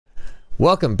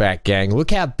Welcome back, gang.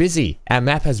 Look how busy our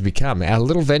map has become. Our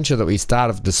little venture that we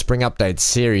started the Spring Updates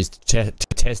series to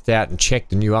test out and check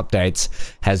the new updates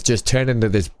has just turned into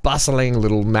this bustling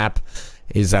little map.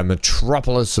 Is a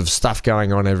metropolis of stuff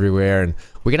going on everywhere, and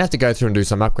we're gonna have to go through and do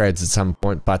some upgrades at some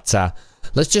point, but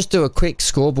let's just do a quick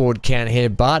scoreboard count here.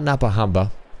 Bart and Upper Humber,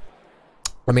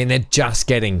 I mean, they're just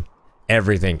getting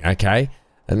everything, okay?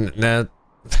 And now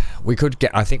we could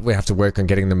get, I think we have to work on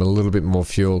getting them a little bit more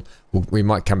fuel. We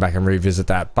might come back and revisit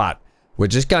that, but we're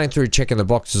just going through checking the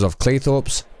boxes of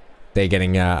Cleethorpes. They're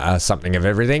getting something of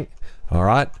everything. All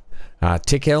right.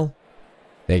 Tickhill,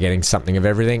 they're getting something of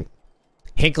everything.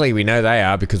 Hinkley, we know they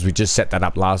are because we just set that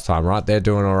up last time, right? They're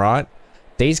doing all right.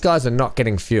 These guys are not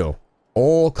getting fuel.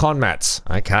 All Conmats.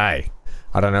 Okay.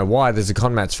 I don't know why. There's a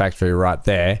Conmats factory right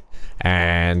there,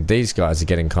 and these guys are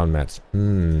getting Conmats.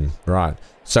 Right.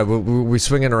 So we're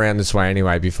swinging around this way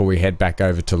anyway before we head back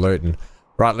over to Luton.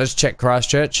 Right, let's check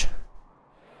Christchurch.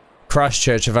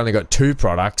 Christchurch have only got 2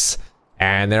 products,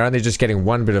 and they're only just getting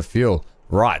 1 bit of fuel.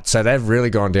 Right, so they've really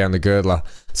gone down the girdler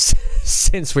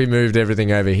since we moved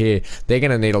everything over here. They're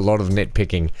going to need a lot of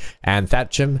nitpicking. And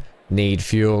Thatcham need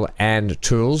fuel and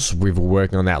tools. We were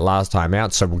working on that last time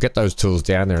out, so we'll get those tools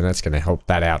down there, and that's going to help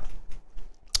that out.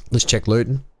 Let's check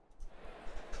Luton.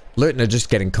 Luton are just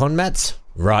getting Conmats.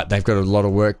 Right, they've got a lot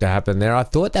of work to happen there. I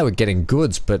thought they were getting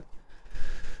goods, but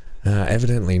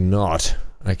evidently not.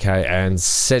 Okay, and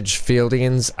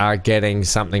Sedgefieldians are getting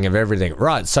something of everything.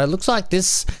 Right, so it looks like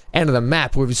this end of the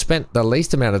map, where we've spent the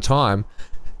least amount of time,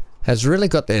 has really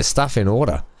got their stuff in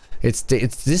order. It's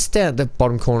this down at the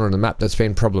bottom corner of the map that's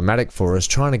been problematic for us,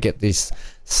 trying to get this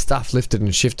stuff lifted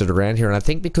and shifted around here. And I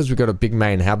think because we've got a big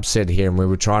main hub set here and we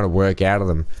were trying to work out of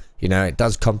them, you know, it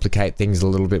does complicate things a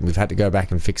little bit. We've had to go back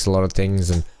and fix a lot of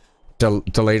things and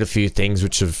delete a few things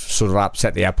which have sort of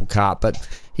upset the apple cart, but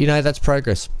you know, that's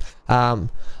progress. I'm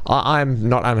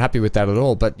not unhappy with that at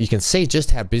all, but you can see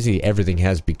just how busy everything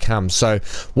has become. So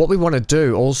what we want to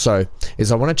do also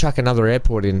is I want to chuck another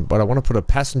airport in, but I want to put a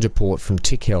passenger port from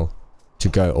Tickhill to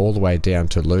go all the way down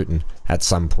to Luton at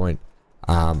some point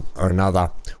or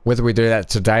another. Whether we do that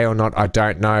today or not, I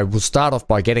don't know. We'll start off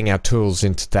by getting our tools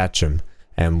into Thatcham,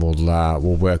 and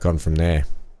we'll work on from there.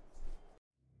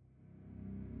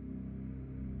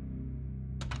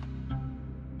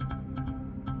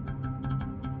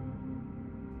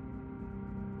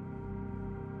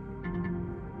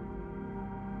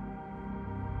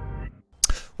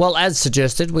 Well, as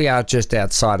suggested, we are just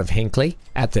outside of Hinkley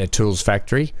at their tools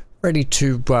factory, ready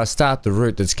to start the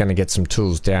route that's going to get some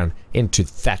tools down into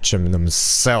Thatcham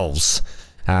themselves.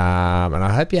 And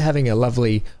I hope you're having a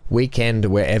lovely weekend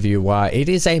wherever you are. It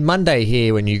is a Monday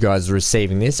here when you guys are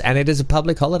receiving this, and it is a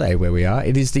public holiday where we are.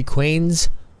 It is the Queen's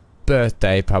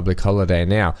birthday public holiday.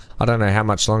 Now, I don't know how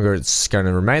much longer it's going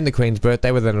to remain the Queen's birthday,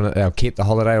 whether they'll keep the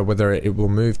holiday or whether it will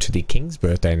move to the King's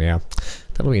birthday now.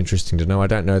 That'll be interesting to know. I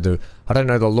don't know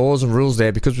the laws and rules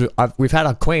there, because we've had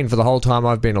a Queen for the whole time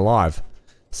I've been alive.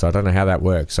 So I don't know how that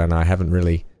works, and I haven't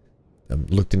really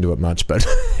looked into it much. But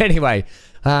anyway,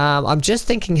 I'm just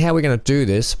thinking how we're going to do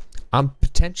this. I'm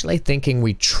potentially thinking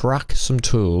we truck some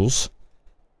tools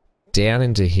down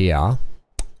into here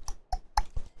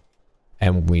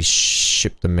and we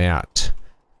ship them out.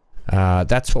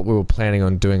 That's what we were planning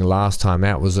on doing last time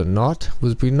out, was it not?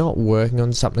 Was we not working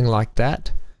on something like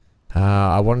that?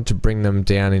 I wanted to bring them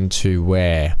down into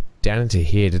where? Down into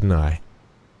here, didn't I?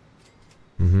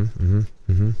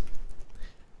 I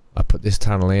put this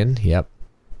tunnel in, yep.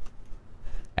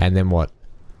 And then what?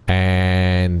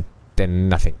 And then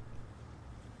nothing.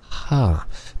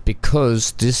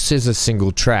 Because this is a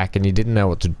single track and you didn't know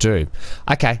what to do.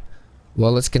 Okay.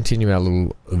 Well, let's continue our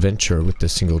little adventure with the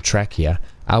single track here.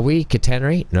 Are we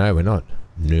catenary? No, we're not.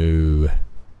 No.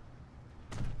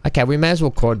 Okay, we may as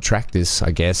well quad track this,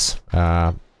 I guess.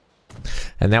 And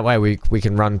that way we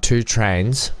can run 2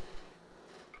 trains.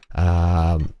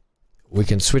 We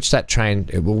can switch that train.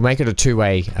 We'll make it a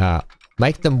 2-way.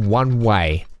 Make them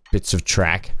 1-way bits of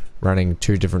track running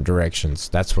 2 different directions.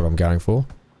 That's what I'm going for.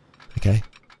 Okay.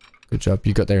 Good job.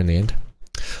 You got there in the end.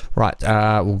 Right,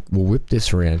 we'll whip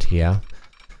this around here.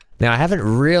 Now, I haven't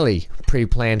really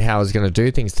pre-planned how I was going to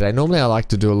do things today. Normally, I like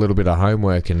to do a little bit of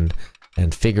homework and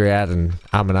figure out and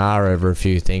and ah over a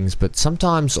few things. But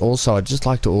sometimes, also, I just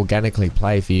like to organically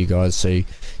play for you guys so you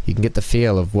can get the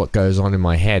feel of what goes on in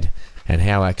my head and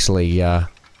how actually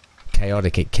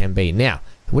chaotic it can be. Now,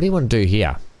 what do you want to do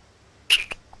here?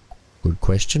 Good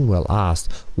question, well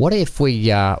asked. What if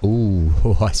we,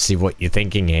 ooh, I see what you're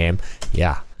thinking, Ham.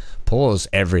 Yeah. Pause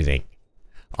everything.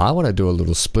 I want to do a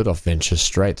little split-off venture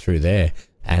straight through there,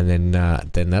 and then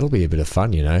that'll be a bit of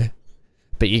fun, you know.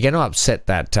 But you're going to upset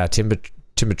that timber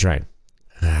train.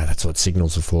 That's what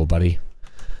signals are for, buddy.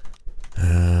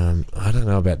 I don't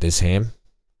know about this, Ham.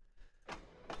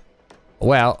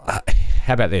 Well,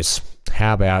 how about this?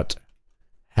 How about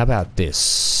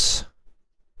this?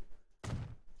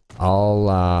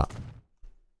 I'll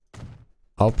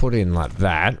put in like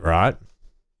that, right?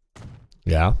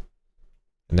 Yeah.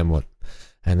 And then what?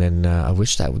 And then I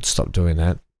wish that would stop doing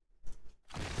that.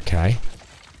 Okay.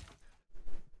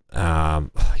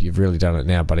 You've really done it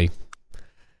now, buddy.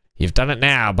 You've done it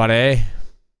now, buddy.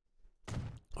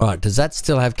 Alright, does that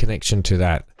still have connection to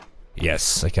that?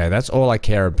 Yes, okay, that's all I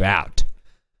care about.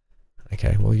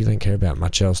 Okay, well, you don't care about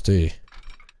much else, do you?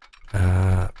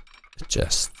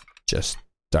 Just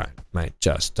don't, mate,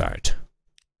 just don't.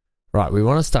 Right, we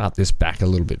want to start this back a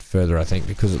little bit further, I think,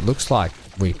 because it looks like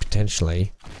we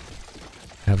potentially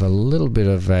have a little bit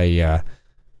of a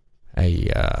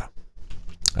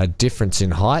difference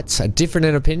in heights. A different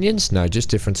in opinions? No, just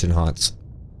difference in heights.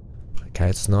 Okay,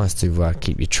 it's nice to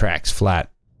keep your tracks flat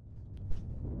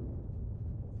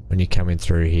when you're coming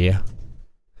through here.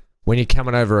 When you're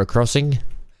coming over a crossing,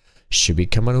 should be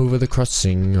coming over the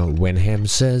crossing when Ham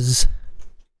says.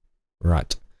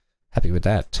 Right, happy with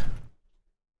that.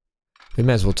 We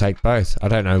may as well take both. I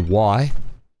don't know why.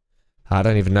 I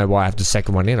don't even know why I have the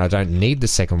second one in. I don't need the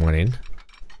second one in.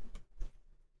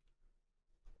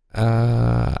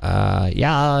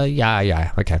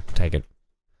 Yeah. Okay, take it.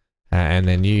 And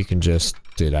then you can just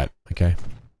do that, okay?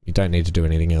 You don't need to do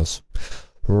anything else.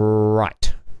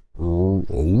 Right.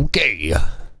 Okay.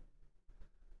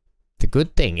 The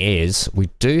good thing is, we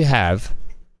do have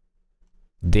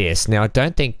this. Now, I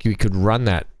don't think you could run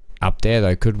that up there,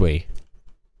 though, could we?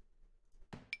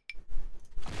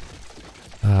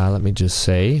 Let me just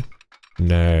see.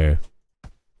 No.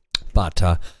 But,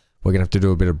 we're gonna have to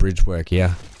do a bit of bridge work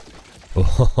here.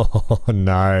 Oh,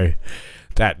 no.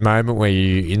 That moment where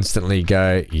you instantly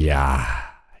go, yeah,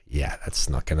 that's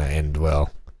not gonna end well.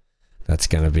 That's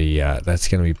gonna be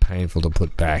painful to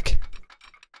put back.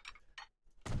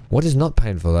 What is not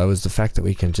painful, though, is the fact that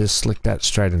we can just slick that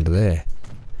straight into there.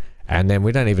 And then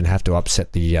we don't even have to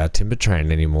upset the timber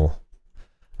train anymore.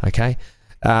 Okay?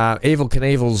 Evil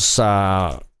Knievel's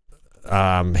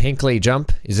Hinkley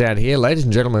jump is out here. Ladies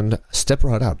and gentlemen, step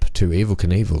right up to Evil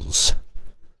Knievel's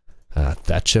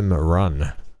Thatcham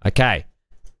run. Okay.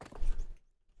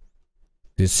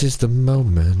 This is the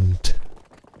moment.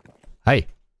 Hey.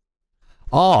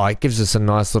 Oh, it gives us a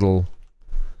nice little...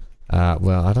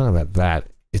 well, I don't know about that.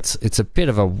 It's a bit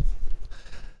of a...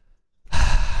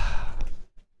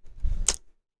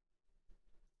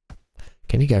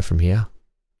 Can you go from here?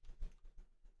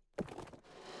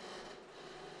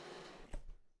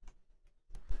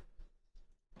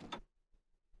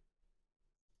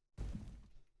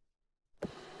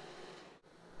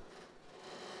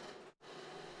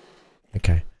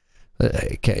 Okay.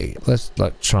 Okay, let's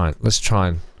try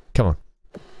and come on.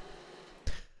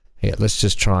 Yeah, let's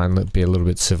just try and be a little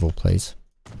bit civil, please.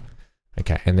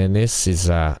 Okay, and then this is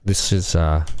gonna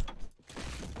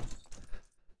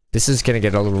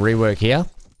get a little rework here.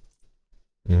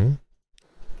 Do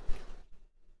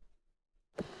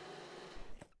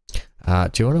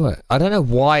you want to... I don't know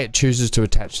why it chooses to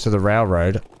attach to the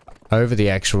railroad over the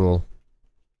actual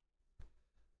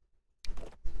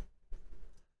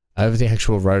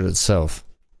road itself.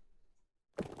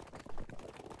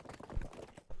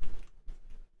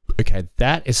 Okay,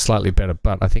 that is slightly better,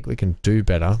 but I think we can do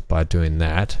better by doing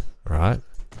that, right?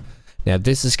 Now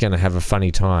this is going to have a funny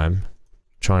time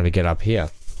trying to get up here.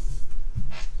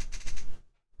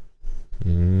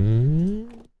 You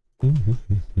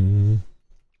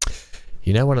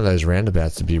know, one of those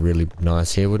roundabouts would be really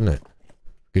nice here, wouldn't it?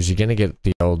 Because you're going to get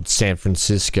the old San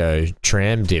Francisco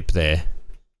tram dip there.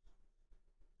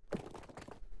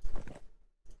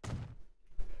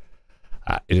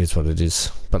 It is what it is.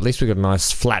 But at least we've got a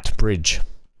nice flat bridge.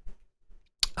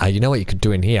 You know what you could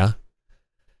do in here?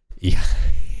 Yeah,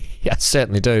 yeah, I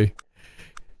certainly do.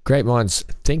 Great minds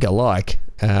think alike.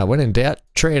 When in doubt,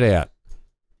 tree it out.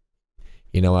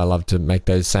 You know I love to make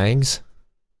those sayings.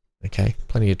 Okay,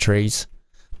 plenty of trees.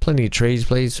 Plenty of trees,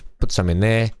 please. Put some in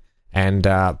there. And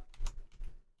Bob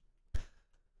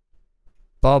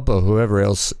or whoever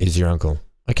else is your uncle.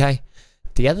 Okay?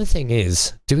 The other thing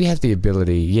is, do we have the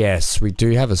ability? Yes, we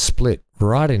do have a split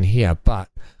right in here, but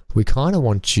we kind of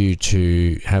want you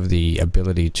to have the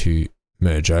ability to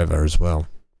merge over as well.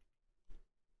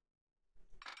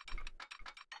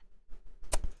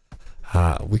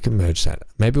 We can merge that.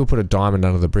 Maybe we'll put a diamond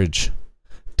under the bridge.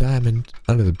 Diamond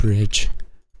under the bridge.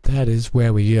 That is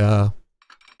where we are.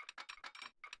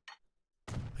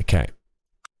 Okay.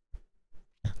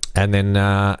 And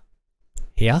then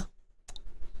here.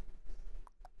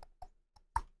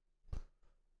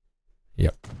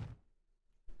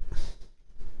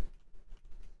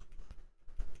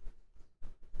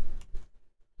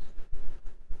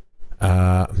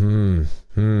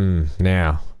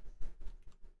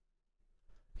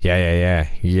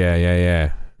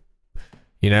 Yeah.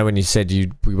 You know when you said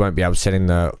we won't be upsetting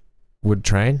the wood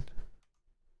train?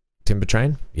 Timber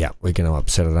train? Yeah, we're going to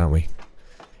upset it, aren't we?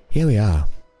 Here we are.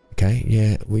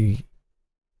 Okay,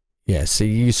 yeah, so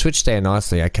you switched there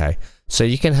nicely, okay. So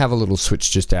you can have a little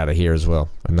switch just out of here as well,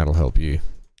 and that'll help you.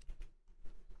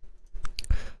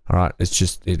 Alright,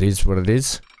 it is what it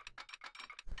is.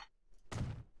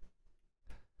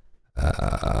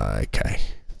 Okay.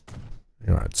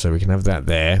 Alright, so we can have that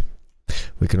there.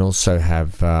 We can also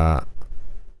have,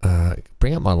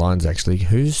 bring up my lines actually.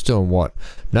 Who's doing what?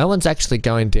 No one's actually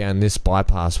going down this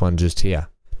bypass one just here.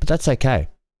 But that's okay.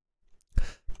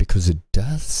 Because it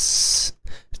does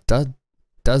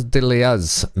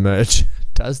diddly-us merge.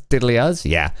 Does diddly-us?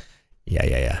 Yeah.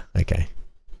 Okay.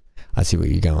 I see where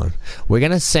you're going. We're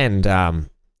gonna send one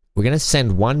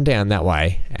down that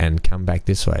way and come back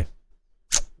this way.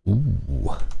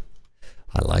 Ooh.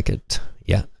 I like it.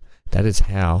 Yeah. That is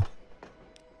how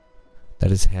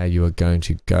you are going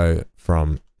to go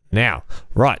from now.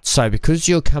 Right, so because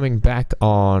you're coming back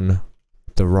on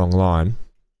the wrong line,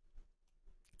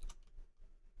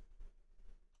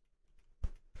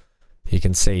 you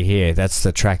can see here, that's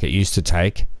the track it used to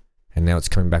take, and now it's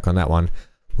coming back on that one.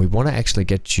 We want to actually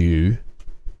get you...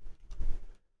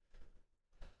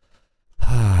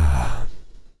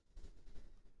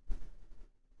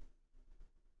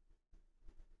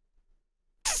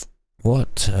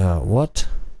 What?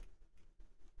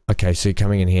 Okay, so you're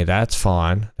coming in here, that's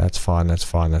fine. You're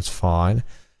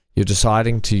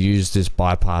deciding to use this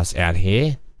bypass out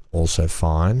here, also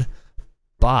fine.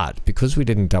 But, because we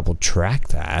didn't double track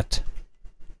that...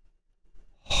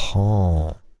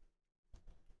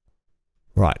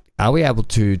 Right, are we able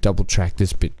to double track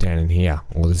this bit down in here?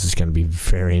 Well, this is going to be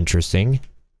very interesting.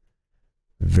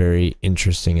 Very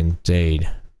interesting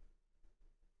indeed.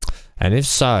 And if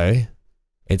so,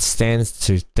 it stands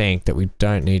to think that we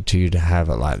don't need to have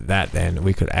it like that then.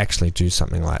 We could actually do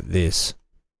something like this.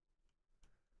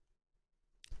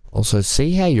 Also,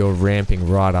 see how you're ramping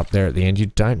right up there at the end? You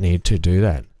don't need to do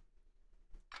that.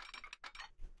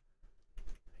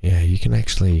 Yeah, you can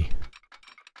actually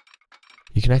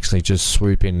just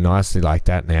swoop in nicely like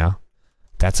that now.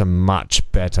 That's a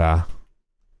much better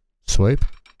swoop.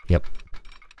 Yep.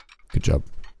 Good job.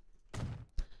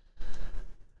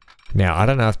 Now, I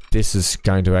don't know if this is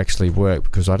going to actually work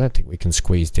because I don't think we can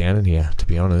squeeze down in here, to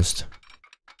be honest.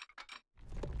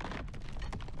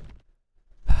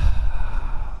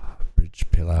 Bridge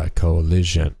pillar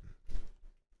collision.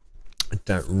 I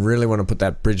don't really want to put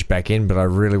that bridge back in, but I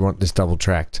really want this double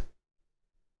tracked.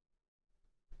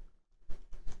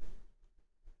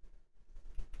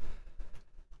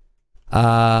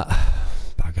 Bugger.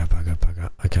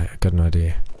 Okay, I got an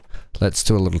idea. Let's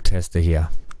do a little tester here.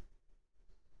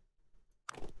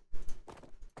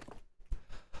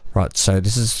 Right, so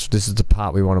this is the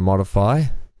part we want to modify.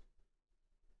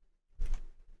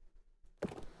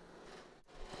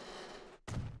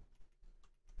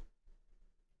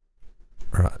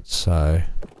 Right, so...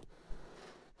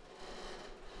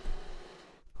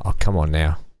 Oh, come on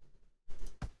now.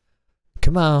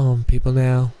 Come on, people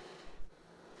now.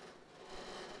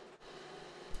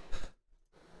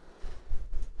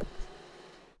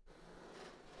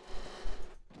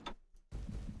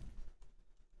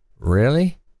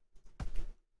 Really?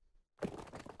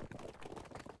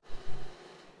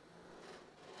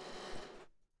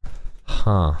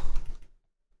 Huh.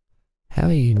 How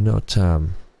are you not, Oh,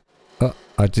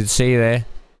 I did see you there.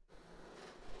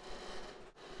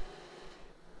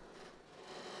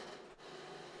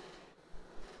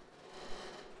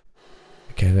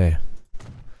 Okay, there.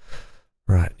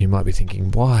 Right, you might be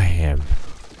thinking, why, Ham?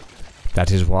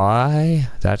 That is why.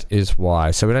 That is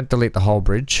why. So we don't delete the whole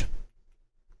bridge.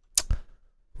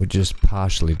 We just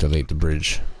partially delete the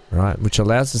bridge, right? Which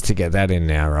allows us to get that in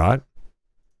now, right?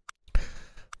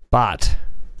 But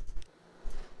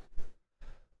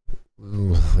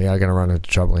ooh, we are going to run into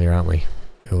trouble here, aren't we?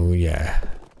 Oh, yeah.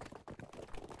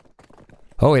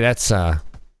 Oh, that's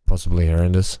possibly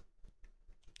horrendous.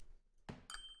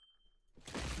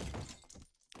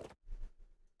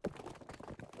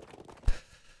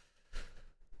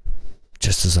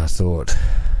 Just as I thought.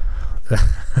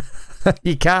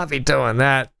 You can't be doing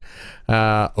that.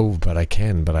 Oh, but I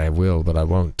can, but I will, but I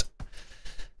won't.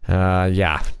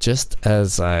 Yeah, just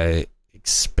as I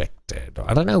expected.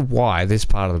 I don't know why this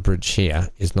part of the bridge here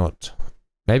is not...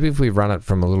 Maybe if we run it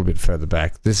from a little bit further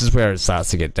back. This is where it starts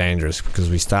to get dangerous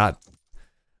because we start...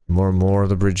 More and more of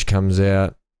the bridge comes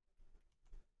out.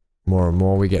 More and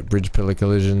more we get bridge pillar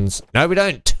collisions. No, we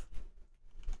don't!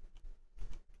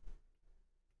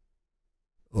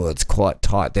 Oh, it's quite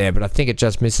tight there, but I think it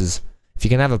just misses. If you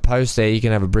can have a post there, you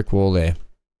can have a brick wall there.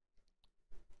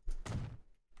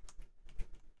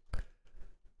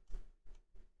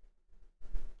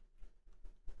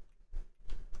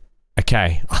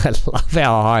 Okay, I love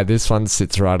how high this one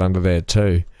sits right under there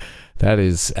too. That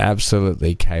is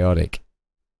absolutely chaotic.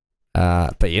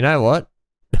 But you know what?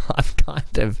 I'm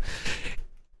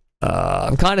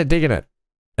kind of digging it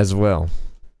as well.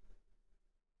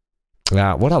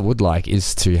 What I would like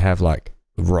is to have like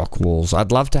rock walls.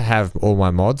 I'd love to have all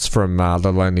my mods from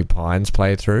the Lonely Pines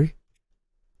playthrough.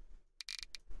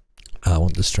 I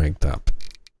want the strength up.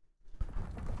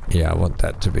 Yeah, I want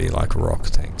that to be like rock,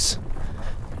 thanks.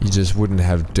 You just wouldn't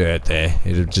have dirt there.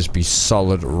 It'd just be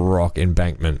solid rock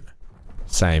embankment.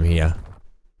 Same here.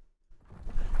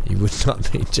 You would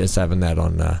not be just having that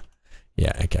on,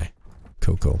 yeah, okay.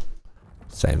 Cool, cool.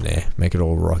 Same there. Make it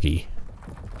all rocky.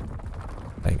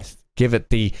 Thanks. Give it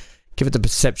the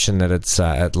perception that it's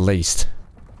at least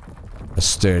a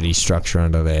sturdy structure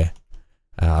under there.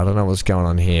 I don't know what's going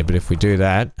on here, but if we do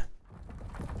that,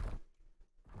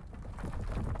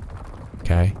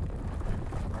 okay,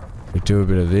 we do a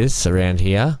bit of this around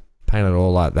here, paint it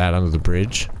all like that under the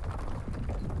bridge,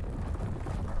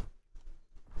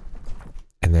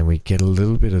 and then we get a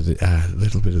little bit of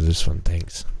this one.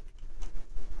 Thanks.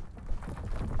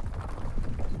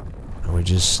 And we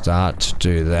just start to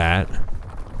do that.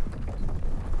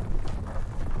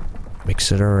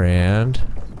 Mix it around.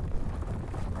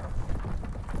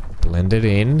 Blend it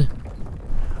in.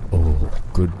 Oh,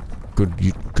 good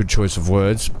choice of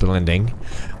words. Blending.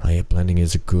 Oh yeah, blending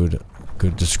is a good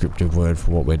descriptive word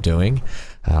for what we're doing.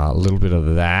 A little bit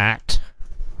of that.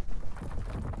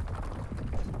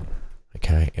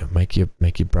 Okay, make your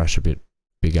brush a bit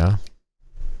bigger.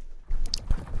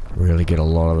 Really get a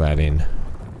lot of that in.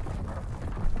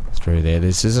 Through there.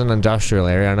 This is an industrial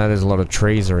area. I know there's a lot of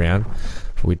trees around,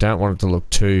 but we don't want it to look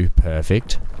too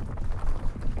perfect.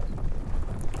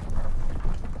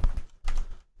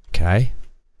 Okay.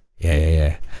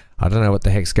 Yeah. I don't know what the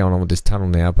heck's going on with this tunnel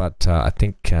now, but I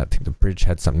think the bridge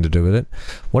had something to do with it.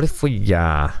 What if we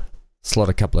slot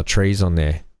a couple of trees on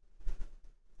there?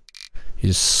 You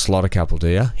just slot a couple, do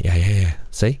you? Yeah.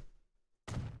 See?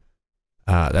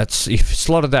 You've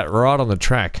slotted that right on the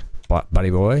track, buddy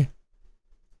boy.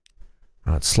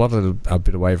 Right, slot it a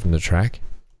bit away from the track.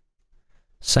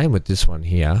 Same with this one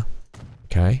here.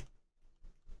 Okay.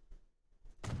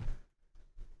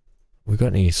 We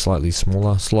got any slightly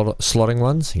smaller slotting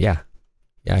ones? Yeah.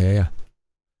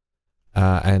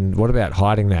 And what about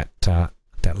hiding that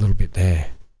little bit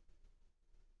there?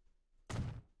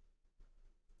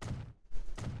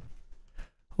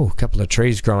 Oh, a couple of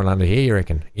trees growing under here, you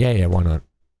reckon? Yeah, why not?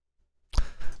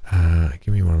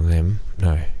 Give me one of them.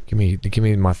 No, give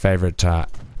me my favourite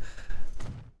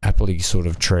appley sort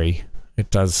of tree. It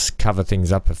does cover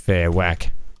things up a fair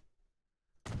whack.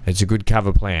 It's a good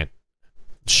cover plant.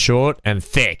 Short and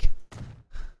thick.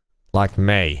 Like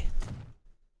me.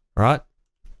 Right?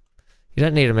 You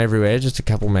don't need them everywhere, just a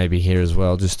couple maybe here as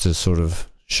well, just to sort of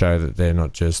show that they're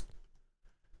not just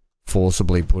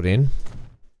forcibly put in.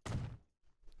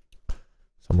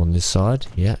 Some on this side.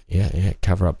 Yeah.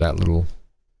 Cover up that little...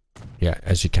 Yeah,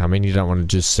 as you come in, you don't want to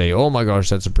just see, oh my gosh,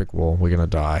 that's a brick wall. We're going to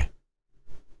die.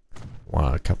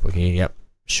 One, a couple here. Yep,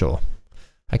 sure.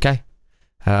 Okay.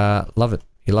 Love it.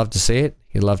 You love to see it.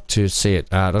 You love to see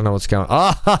it. I don't know what's going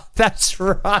on. Oh, that's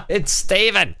right,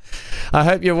 Stephen. I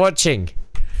hope you're watching.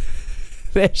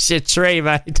 There's your tree,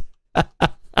 mate.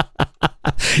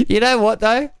 You know what,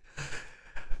 though?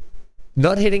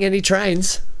 Not hitting any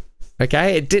trains.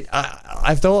 Okay, it did.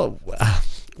 I thought...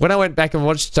 when I went back and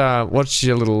watched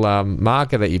your little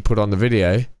marker that you put on the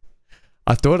video,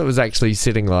 I thought it was actually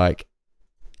sitting like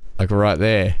right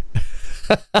there.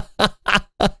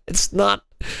 It's not.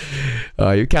 Oh,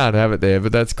 you can't have it there,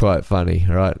 but that's quite funny,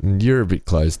 right? And you're a bit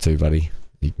close too, buddy.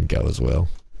 You can go as well.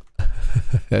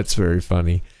 That's very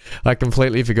funny. I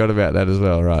completely forgot about that as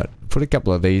well, right? Put a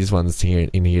couple of these ones here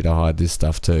in here to hide this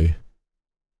stuff too.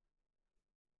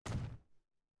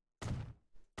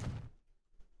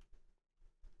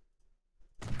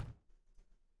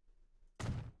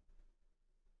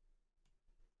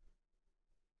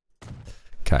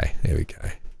 Okay, there we go.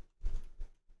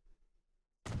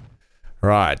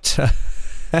 Right.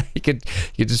 you could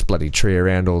just bloody tree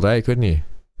around all day, couldn't you?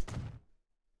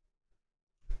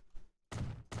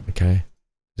 Okay.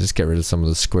 Just get rid of some of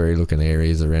the squarey looking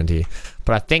areas around here.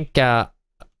 But I think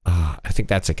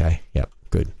that's okay. Yep,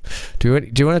 good. Do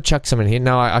you want to chuck some in here?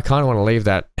 No, I kind of want to leave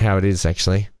that how it is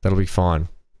actually. That'll be fine.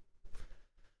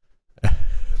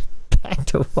 Back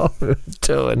to what we were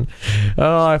doing.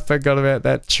 Oh, I forgot about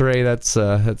that tree. That's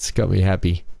got me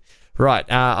happy. Right,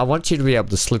 I want you to be able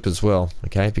to slip as well,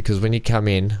 okay? Because when you come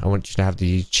in, I want you to have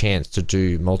the chance to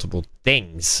do multiple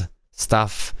things,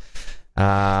 stuff.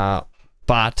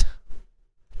 But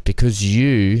because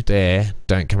you there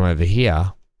don't come over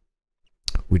here,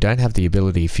 we don't have the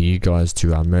ability for you guys to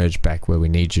merge back where we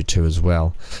need you to as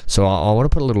well. So I want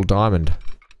to put a little diamond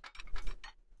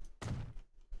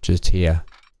just here.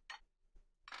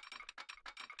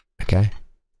 Okay?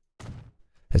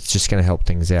 It's just going to help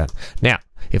things out. Now,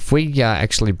 if we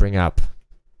actually bring up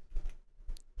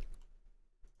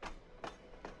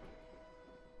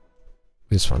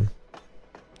this one,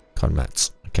 con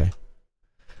mats, okay.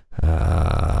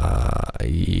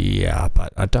 Yeah,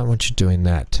 but I don't want you doing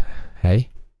that. Hey.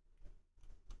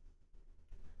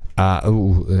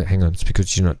 Oh, hang on. It's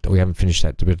because you're not. We haven't finished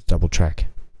that bit of double track.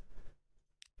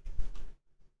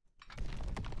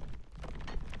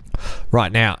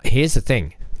 Right now, here's the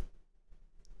thing.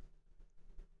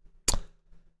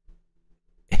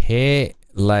 Here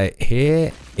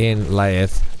in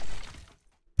layeth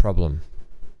problem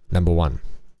number 1.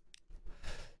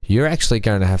 You're actually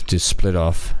going to have to split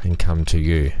off and come to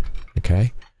you.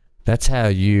 Okay, that's how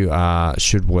you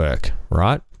should work,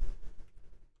 right?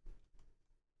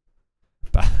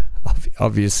 But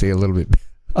obviously a little bit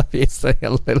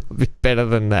better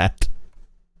than that.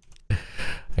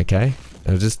 Okay,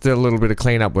 now just do a little bit of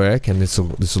cleanup work, and this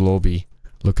will all be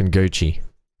looking Gucci.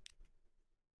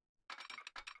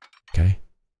 Okay,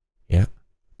 yeah.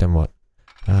 Then what?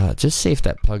 Just see if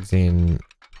that plugs in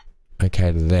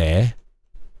okay to there.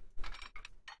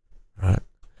 Right.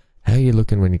 How are you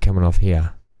looking when you're coming off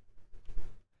here?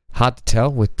 Hard to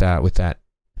tell with that.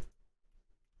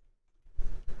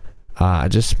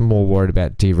 Just more worried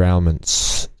about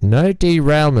derailments. No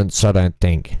derailments, I don't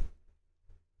think.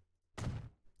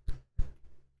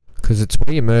 Because it's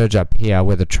where you merge up here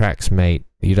where the tracks meet.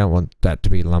 You don't want that to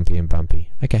be lumpy and bumpy.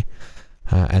 Okay.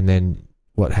 And then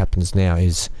what happens now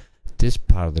is this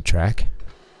part of the track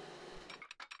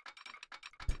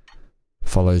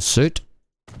follows suit.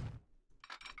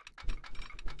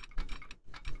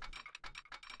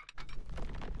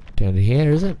 Down to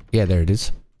here, is it? Yeah, there it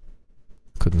is.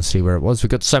 Couldn't see where it was. We've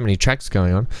got so many tracks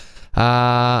going on.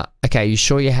 Okay, you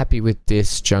sure you're happy with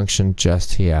this junction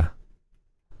just here?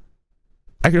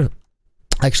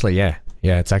 Actually, yeah.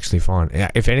 Yeah, it's actually fine.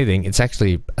 Yeah, if anything, it's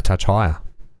actually a touch higher.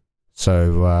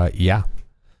 So, yeah.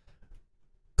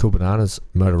 Cool bananas,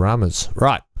 Motoramas.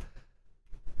 Right.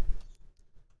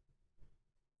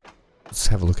 Let's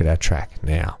have a look at our track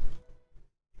now.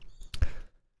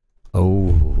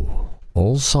 Oh,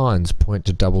 all signs point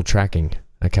to double tracking.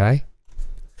 Okay.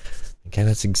 Okay,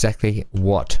 that's exactly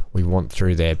what we want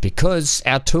through there, because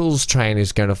our tools train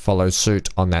is going to follow suit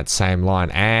on that same line.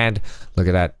 And look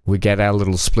at that, we get our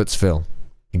little splitsville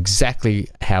exactly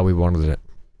how we wanted it.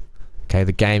 Okay,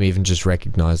 the game even just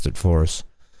recognized it for us.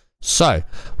 So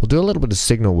we'll do a little bit of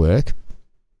signal work.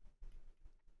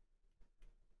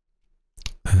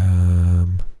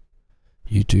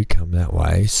 You do come that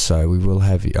way, so we will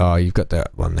have you. Oh, you've got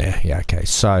that one there. Yeah, okay.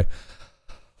 So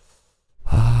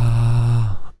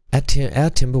our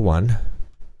timber one,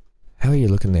 how are you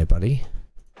looking there, buddy?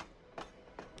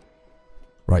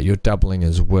 Right, you're doubling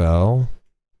as well.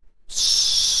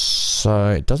 So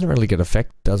it doesn't really get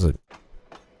effect, does it?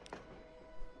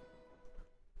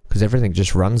 Because everything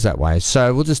just runs that way.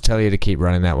 So we'll just tell you to keep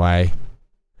running that way.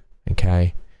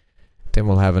 Okay. Then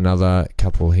we'll have another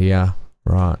couple here.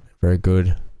 Right, very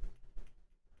good.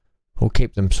 We'll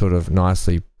keep them sort of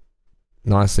nicely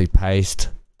paced.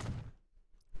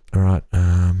 Alright,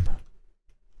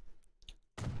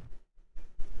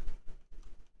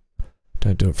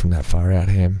 don't do it from that far out,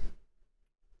 Ham.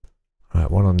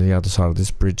 Alright, one on the other side of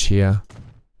this bridge here.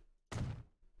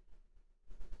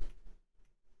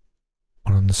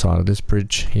 One on the side of this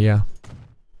bridge here.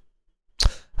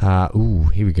 Ooh,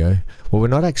 here we go. Well, we're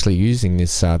not actually using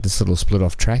this this little split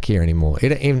off track here anymore.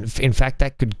 In fact,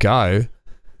 that could go.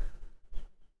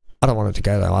 I don't want it to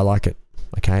go though. I like it.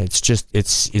 Okay, it's just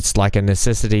it's like a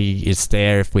necessity. It's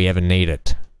there if we ever need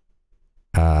it.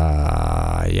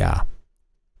 Yeah.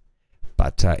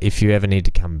 But if you ever need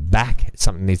to come back,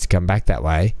 something needs to come back that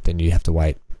way, then you have to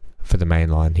wait for the main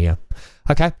line here.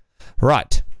 Okay,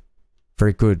 right.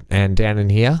 Very good. And down in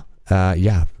here,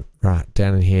 yeah, right.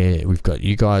 Down in here, we've got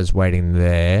you guys waiting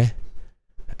there.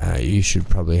 You should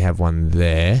probably have one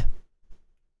there.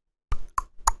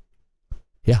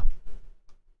 Yeah.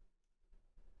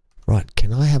 Right,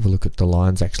 can I have a look at the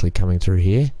lines actually coming through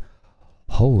here?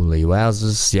 Holy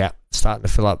wowzers. Yeah, starting to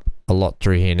fill up a lot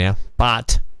through here now.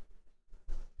 But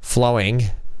flowing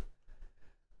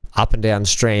up and down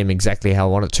stream exactly how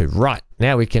I want it to. Right,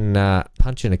 now we can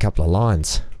punch in a couple of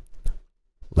lines.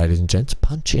 ladies and gents.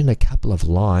 Punch in a couple of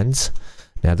lines.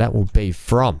 Now that will be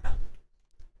from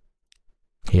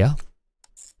here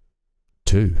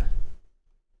to,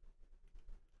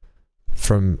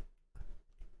 from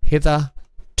hither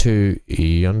to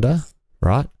yonder,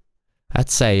 right?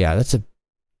 That's a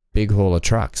big haul of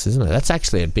trucks, isn't it? That's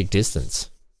actually a big distance.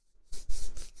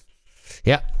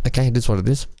 Yeah, okay, it is what it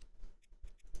is.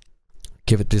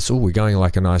 Give it this. Oh, we're going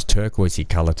like a nice turquoisey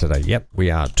color today. Yep, we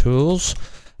are. Tools.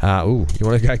 Oh, you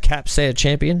want to go caps there,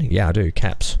 champion? Yeah, I do.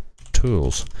 Caps.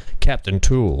 Tools. Captain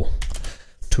Tool.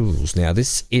 Tools. Now,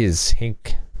 this is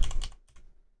Hink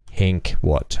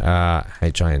what?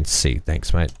 H-I-N-C.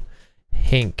 Thanks, mate.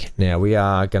 Hink. Now, we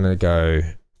are going to go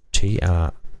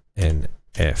T-R-N-F.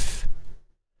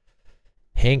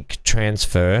 Hink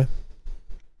transfer.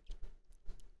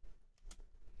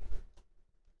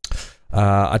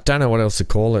 I don't know what else to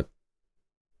call it.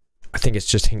 I think it's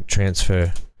just Hink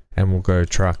transfer, and we'll go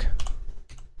truck.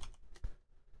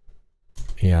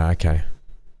 Yeah, okay.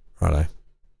 Righto.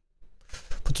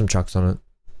 Put some trucks on it.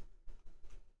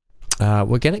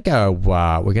 We're gonna go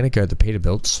the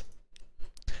Peterbilts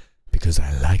because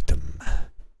I like them.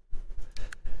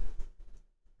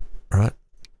 Right,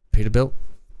 Peterbilt,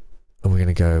 and we're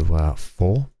gonna go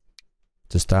 4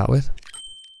 to start with.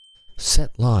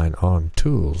 Set line on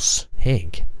tools,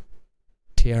 Hink,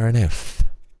 TRNF,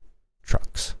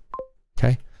 trucks.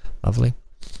 Okay, lovely.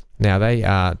 Now they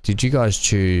did you guys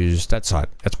choose that side?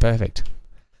 That's perfect.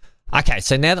 Okay,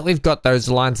 so now that we've got those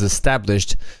lines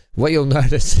established, what you'll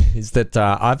notice is that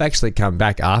I've actually come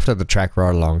back after the track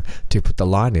ride along to put the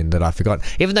line in that I forgot.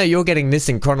 Even though you're getting this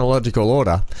in chronological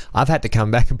order, I've had to come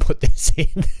back and put this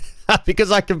in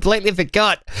because I completely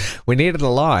forgot. We needed a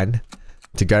line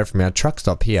to go from our truck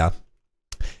stop here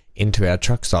into our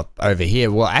truck stop over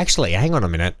here. Well, actually, hang on a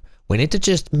minute. We need to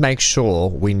just make sure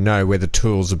we know where the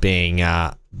tools are being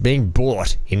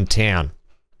bought in town.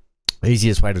 The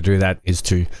easiest way to do that is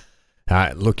to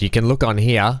look. You can look on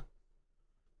here,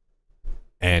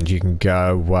 and you can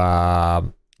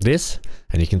go this,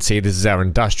 and you can see this is our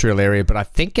industrial area. But I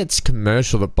think it's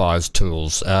commercial that buys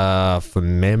tools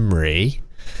from memory.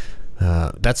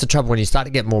 That's the trouble when you start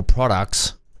to get more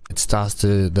products. It starts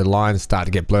to, the lines start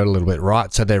to get blurred a little bit,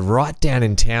 right? So they're right down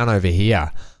in town over here.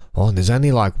 Oh, and there's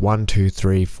only like 1, 2,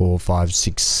 3, 4, 5,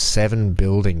 6, 7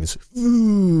 buildings.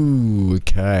 Ooh,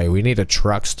 okay. We need a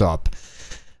truck stop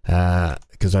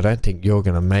because I don't think you're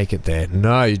going to make it there.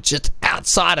 No, just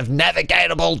outside of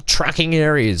navigatable trucking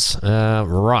areas.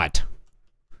 Right.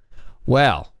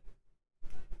 Well,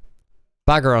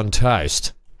 bugger on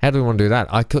toast. How do we want to do that?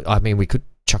 I mean, we could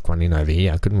chuck one in over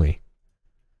here, couldn't we?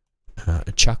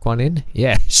 Chuck one in?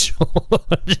 Yeah, sure.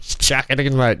 Just chuck it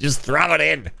in, mate. Just throw it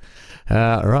in.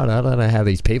 Right, I don't know how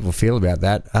these people feel about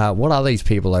that. What are these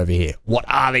people over here? What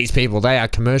are these people? They are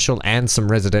commercial and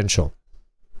some residential.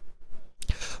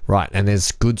 Right, and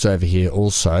there's goods over here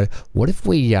also. What if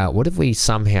we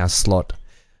somehow slot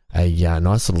a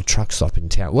nice little truck stop in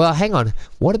town? Well, hang on.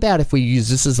 What about if we use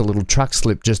this as a little truck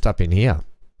slip just up in here?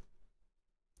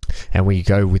 And we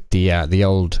go with the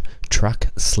old truck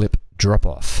slip drop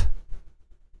off.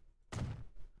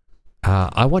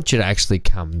 I want you to actually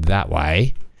come that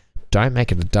way. Don't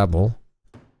make it a double.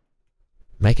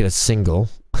 Make it a single.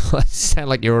 Sound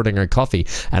like you're ordering a coffee.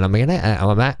 And I'm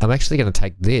actually gonna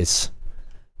take this.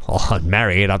 Oh, and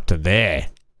marry it up to there.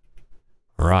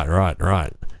 Right.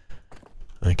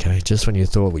 Okay, just when you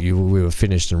thought we were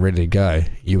finished and ready to go,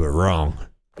 you were wrong.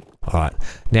 Alright.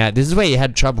 Now, this is where you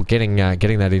had trouble getting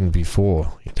that in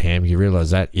before. Damn, you realise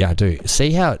that? Yeah, I do.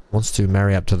 See how it wants to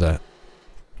marry up to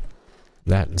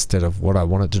that instead of what I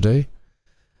want it to do?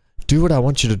 Do what I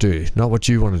want you to do, not what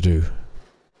you want to do.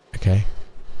 Okay?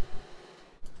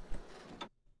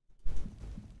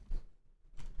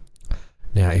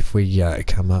 Now, if we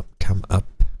come up.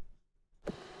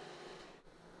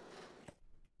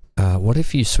 What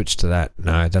if you switch to that?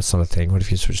 No, that's not a thing. What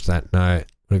if you switch to that? No.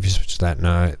 What if you switch to that?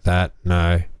 No. That?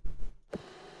 No.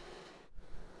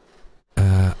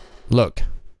 Look.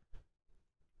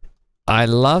 I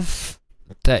love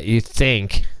that you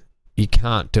think you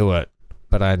can't do it,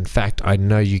 but in fact, I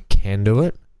know you can do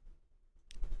it.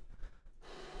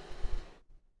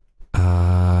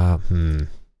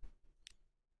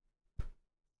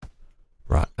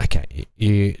 Right. Okay.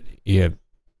 You're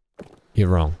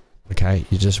wrong. Okay.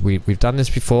 We've done this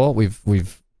before.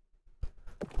 We've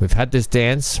had this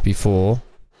dance before,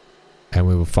 and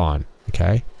we were fine.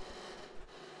 Okay.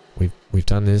 We've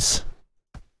done this.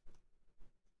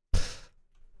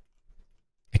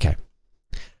 Okay.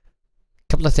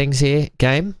 Couple of things here,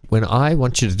 game. When I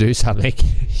want you to do something,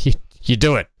 you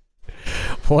do it.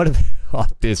 What if, oh,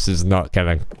 this is not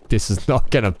gonna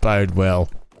bode well.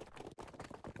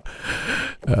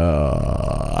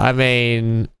 I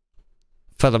mean,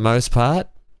 for the most part,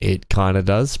 it kind of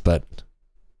does, but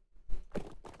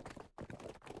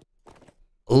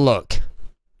look.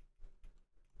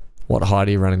 What height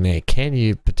are you running there? Can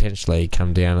you potentially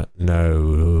come down?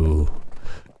 No.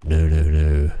 No, no,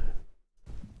 no.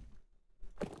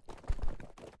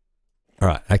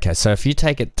 Alright, okay, so if you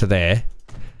take it to there,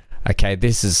 okay,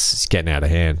 this is getting out of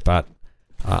hand, but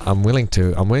I'm willing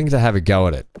to have a go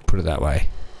at it, put it that way.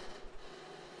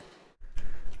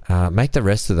 Make the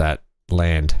rest of that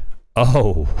land.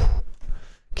 Oh!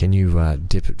 Can you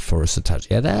dip it for us a touch?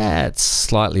 Yeah, that's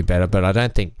slightly better, but I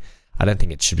don't think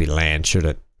it should be land, should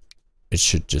it? It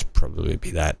should just probably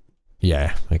be that.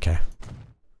 Yeah, okay.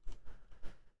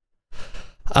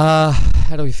 How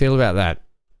do we feel about that?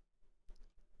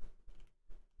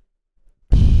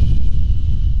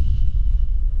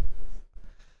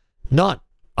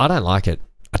 I don't like it.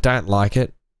 I don't like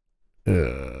it.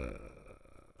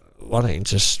 Why don't you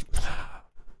just...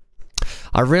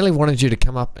 I really wanted you to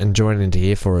come up and join into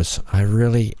here for us. I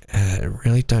really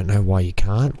don't know why you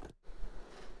can't.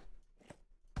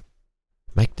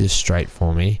 Make this straight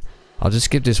for me. I'll just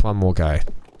give this one more go.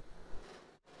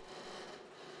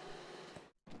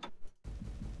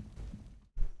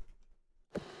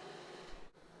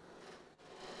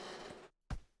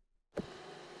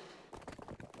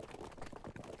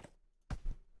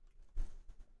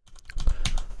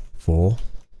 Four.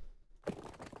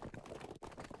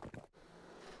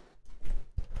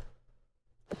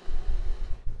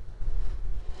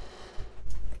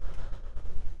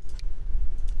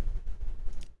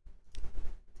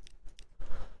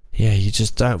 Yeah, you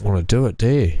just don't want to do it, do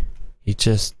you? You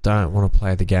just don't want to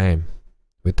play the game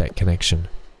with that connection.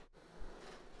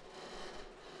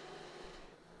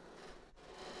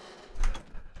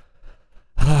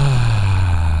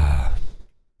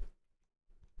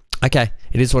 Okay,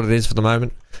 it is what it is for the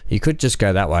moment. You could just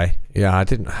go that way. Yeah, I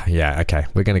didn't. Yeah, okay,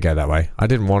 we're going to go that way. I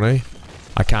didn't want to.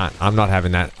 I can't. I'm not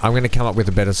having that. I'm going to come up with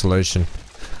a better solution.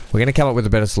 We're going to come up with a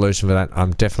better solution for that.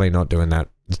 I'm definitely not doing that.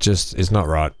 It just is not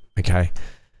right. Okay.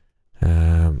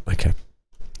 Okay.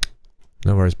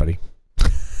 No worries, buddy.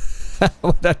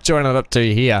 What that join it up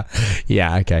to here?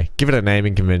 Yeah, okay. Give it a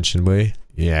naming convention, will you?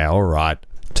 Yeah, alright.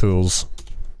 Tools.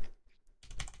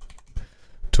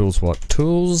 Tools what?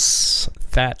 Tools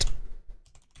that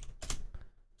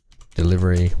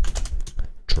delivery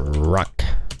truck.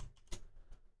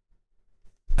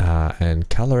 And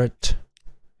color it.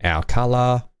 Our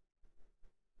color.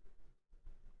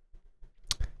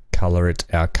 Color it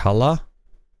our color.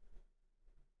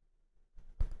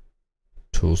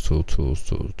 Tools,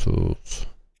 tools.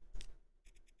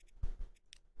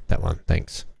 That one,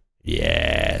 thanks.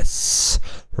 Yes.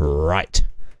 Right.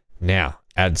 Now,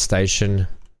 add station.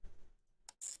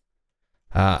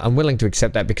 I'm willing to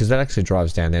accept that because that actually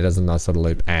drives down there, does a nice little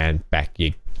loop, and back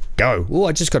you go. Oh,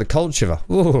 I just got a cold shiver.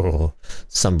 Oh,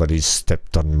 somebody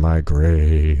stepped on my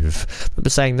grave. Remember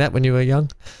saying that when you were young?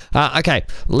 Okay,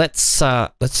 let's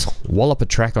wallop a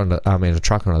truck onto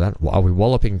that. Are we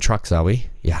walloping trucks? Are we?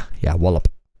 Yeah, wallop.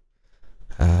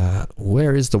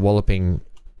 Where is the walloping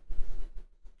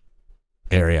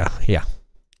area? Here.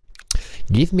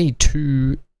 Give me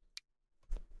two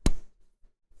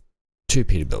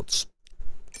Peterbilts.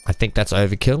 I think that's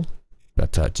overkill,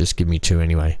 but just give me two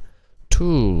anyway.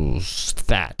 Tools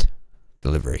that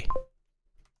delivery.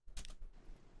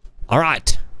 All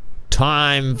right,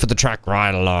 time for the track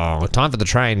ride along. Time for the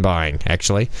train buying,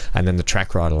 actually, and then the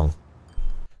track ride along.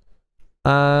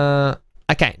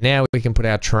 Okay, now we can put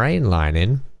our train line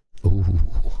in. Ooh,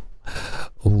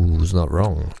 it's not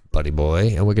wrong, buddy boy.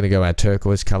 And we're gonna go our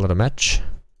turquoise color to match.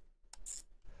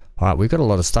 All right, we've got a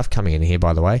lot of stuff coming in here,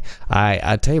 by the way.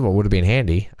 I tell you what would have been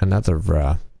handy, another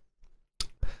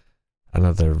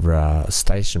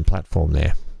station platform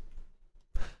there.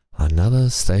 Another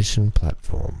station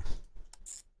platform.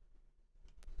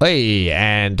 Hey,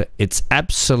 and it's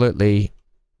absolutely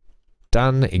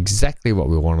done exactly what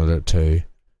we wanted it to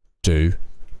do.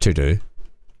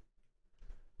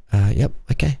 Yep,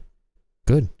 okay.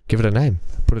 Good. Give it a name.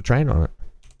 Put a train on it.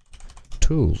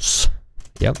 Tools.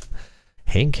 Yep.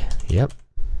 Hank. Yep.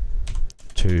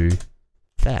 To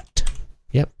that.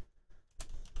 Yep.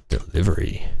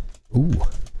 Delivery. Ooh.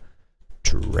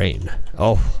 Train.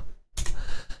 Oh.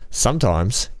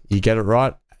 Sometimes you get it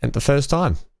right at the first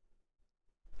time.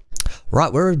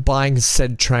 Right, where are we buying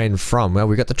said train from? Well,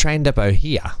 we got the train depot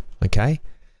here, okay?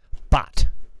 But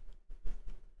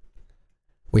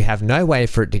we have no way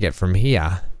for it to get from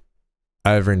here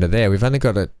over into there. We've only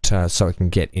got it so it can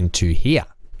get into here.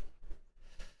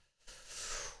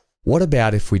 What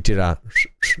about if we did a...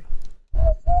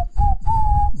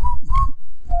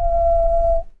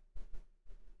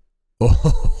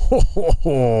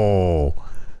 Oh.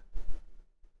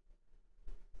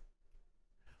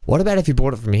 What about if you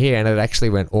bought it from here and it actually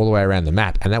went all the way around the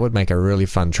map, and that would make a really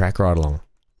fun track ride along.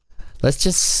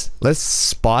 Let's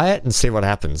spy it and see what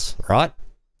happens, right?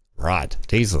 Right,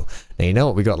 diesel. Now you know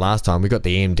what we got last time? We got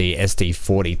the AMD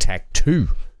SD40 TAC2,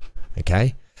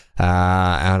 okay?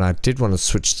 And I did want to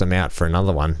switch them out for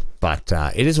another one, but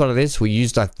it is what it is. We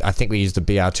used, I think we used the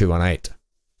BR218.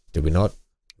 Did we not?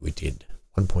 We did.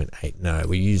 1.8. No,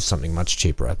 we used something much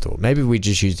cheaper, I thought. Maybe we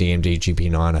just used the AMD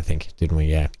GP9, I think, didn't we?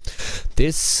 Yeah.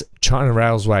 This China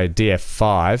Railway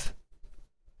DF5.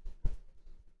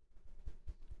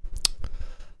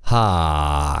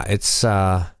 It's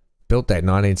built date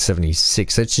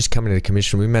 1976. It's just coming into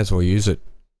commission. We may as well use it.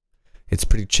 It's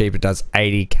pretty cheap. It does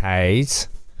 80 Ks.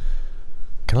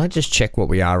 Can I just check what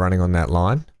we are running on that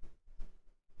line?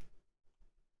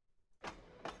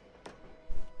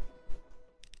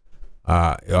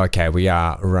 Okay, we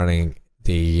are running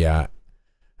the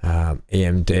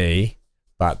EMD,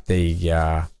 but the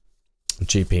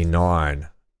GP9,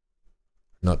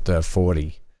 not the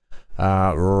 40.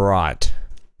 Right.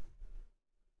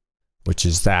 Which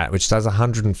is that, which does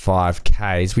 105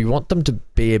 Ks. We want them to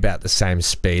be about the same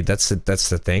speed. That's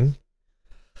the thing.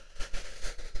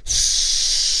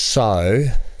 So,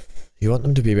 you want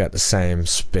them to be about the same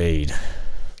speed.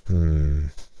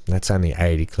 That's only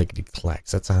 80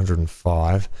 clickety-clacks. That's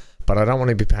 105. But I don't want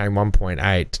to be paying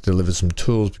 1.8 to deliver some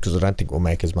tools because I don't think we'll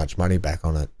make as much money back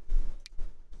on it.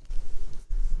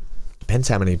 Depends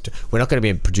how many... We're not going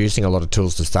to be producing a lot of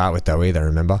tools to start with though either,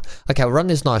 remember? Okay, we'll run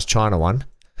this nice China one.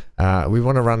 We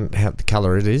want to run how the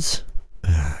color it is.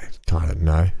 I don't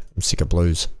know. I'm sick of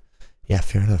blues. Yeah,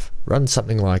 fair enough. Run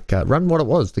something like... run what it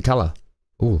was, the color.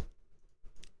 Ooh.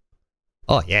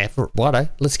 Oh, yeah. Righto.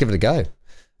 Let's give it a go.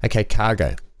 Okay,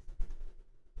 cargo.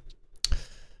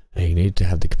 You need to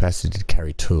have the capacity to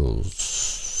carry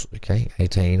tools. Okay,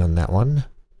 18 on that one.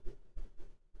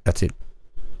 That's it.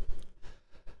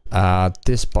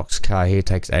 This box car here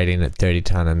takes 18 at 30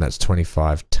 ton, and that's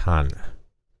 25 ton.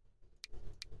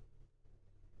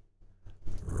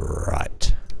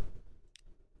 Right.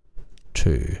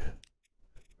 2.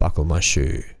 Buckle my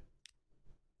shoe.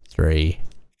 3.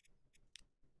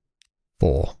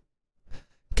 4.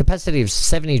 Capacity of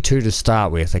 72 to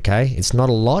start with, okay? It's not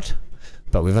a lot,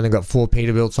 but we've only got 4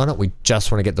 Peterbilts on it. We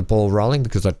just want to get the ball rolling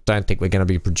because I don't think we're going to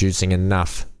be producing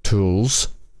enough tools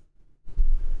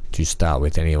to start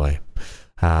with anyway.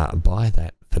 Buy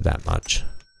that for that much.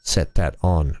 Set that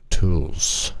on.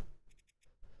 Tools.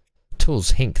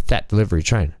 Tools, Hink, that delivery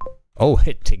train. Oh,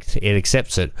 it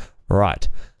accepts it. Right.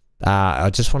 I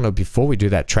just want to, before we do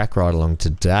that track ride along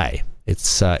today,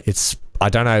 it's I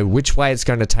don't know which way it's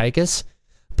going to take us,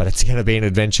 but it's going to be an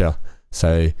adventure.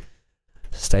 So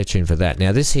stay tuned for that.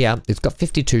 Now this here, it's got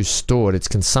 52 stored. Its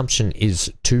consumption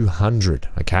is 200,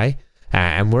 okay?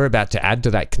 And we're about to add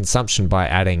to that consumption by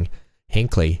adding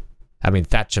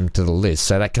Thatcham to the list.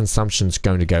 So that consumption's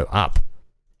going to go up.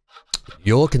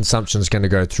 Your consumption's going to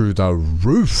go through the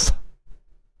roof.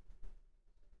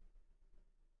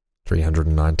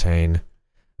 319.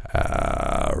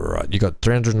 Right, you got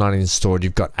 319 stored.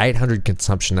 You've got 800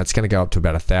 consumption. That's going to go up to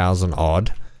about 1,000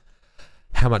 odd.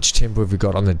 How much timber have we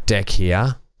got on the deck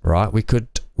here? Right, we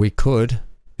could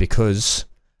because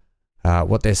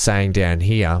what they're saying down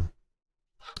here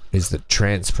is that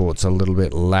transport's a little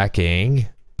bit lacking,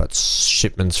 but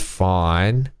shipment's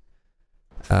fine.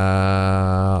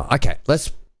 Okay,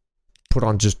 let's put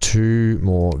on just 2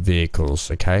 more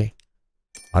vehicles, okay?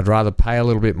 I'd rather pay a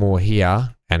little bit more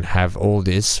here and have all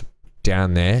this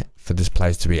down there for this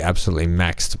place to be absolutely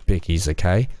maxed bickies,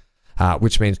 okay?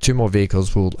 Which means 2 more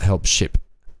vehicles will help ship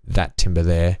that timber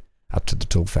there up to the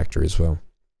tool factory as well.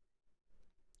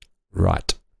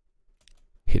 Right.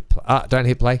 Don't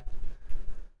hit play.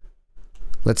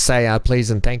 Let's say please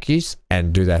and thank yous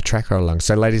and do that track ride along.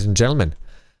 So ladies and gentlemen,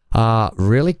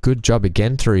 really good job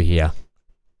again through here.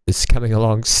 It's coming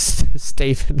along,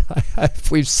 Stephen. I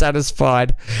hope we've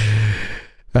satisfied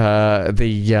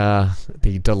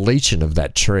the deletion of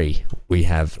that tree. We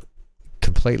have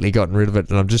completely gotten rid of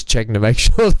it, and I'm just checking to make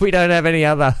sure that we don't have any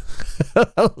other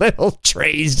little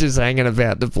trees just hanging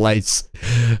about the place.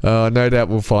 No doubt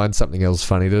we'll find something else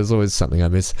funny. There's always something I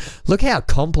miss. Look how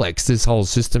complex this whole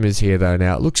system is here though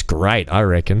now. It looks great, I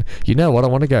reckon. You know what? I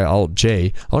want to go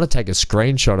Alt-G. I want to take a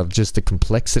screenshot of just the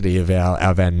complexity of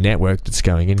our network that's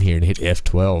going in here and hit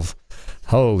F12.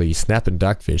 Holy snap and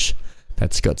duckfish.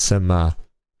 That's got some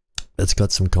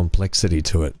complexity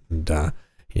to it. And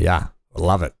yeah, I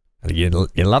love it. You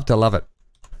love to love it.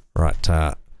 Right,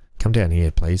 come down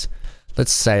here, please.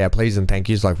 let's say our please and thank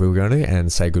yous like we were going to,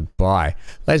 and say goodbye.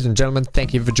 Ladies and gentlemen,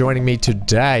 thank you for joining me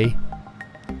today.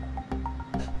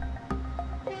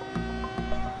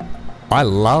 I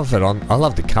love it I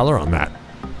love the color on that.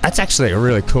 That's actually a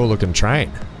really cool looking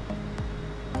train.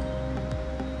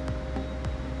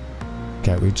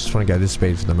 Okay, we just want to go this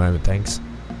speed for the moment, thanks.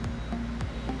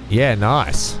 Yeah,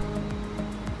 nice.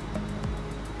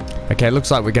 Okay,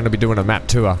 looks like we're going to be doing a map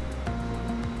tour.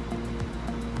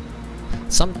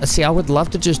 See, I would love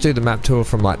to just do the map tour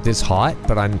from like this height,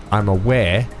 but I'm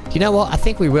aware. You know what? I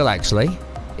think we will actually.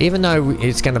 Even though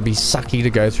it's going to be sucky to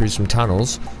go through some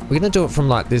tunnels, we're going to do it from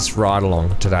like this ride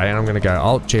along today, and I'm going to go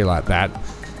Alt-G like that.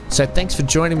 So thanks for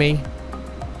joining me.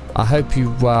 I hope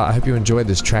you enjoyed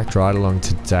this track ride along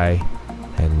today,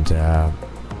 and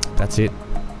that's it.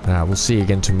 We'll see you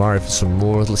again tomorrow for some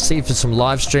more. Let's see for some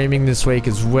live streaming this week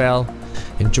as well.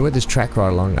 Enjoy this track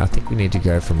ride along. I think we need to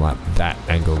go from like that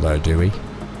angle though, do we?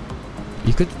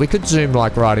 We could zoom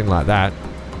like right in like that.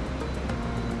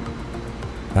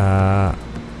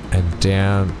 And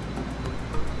down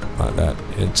like that.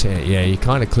 Yeah, you're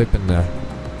kind of clipping the...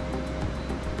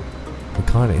 We're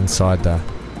kind of inside the...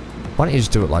 Why don't you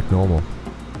just do it like normal?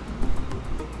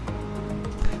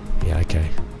 Yeah, okay.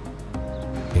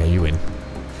 Yeah, you win.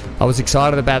 I was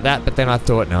excited about that, but then I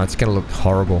thought, no, it's going to look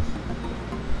horrible.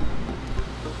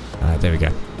 There we go.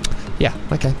 Yeah,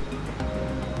 okay.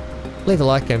 Leave a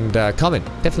like and comment.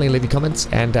 Definitely leave your comments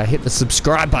and hit the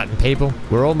subscribe button, people.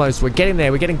 We're getting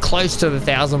there. We're getting close to the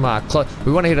 1,000 mark.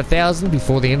 We want to hit 1,000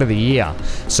 before the end of the year,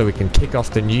 so we can kick off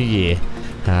the new year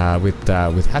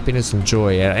with happiness and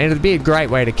joy. And it'd be a great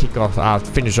way to kick off,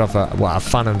 finish off a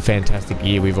fun and fantastic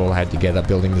year we've all had together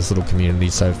building this little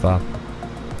community so far.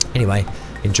 Anyway,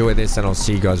 enjoy this, and I'll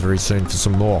see you guys very soon for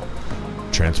some more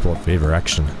Transport Fever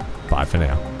action. Bye for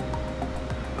now.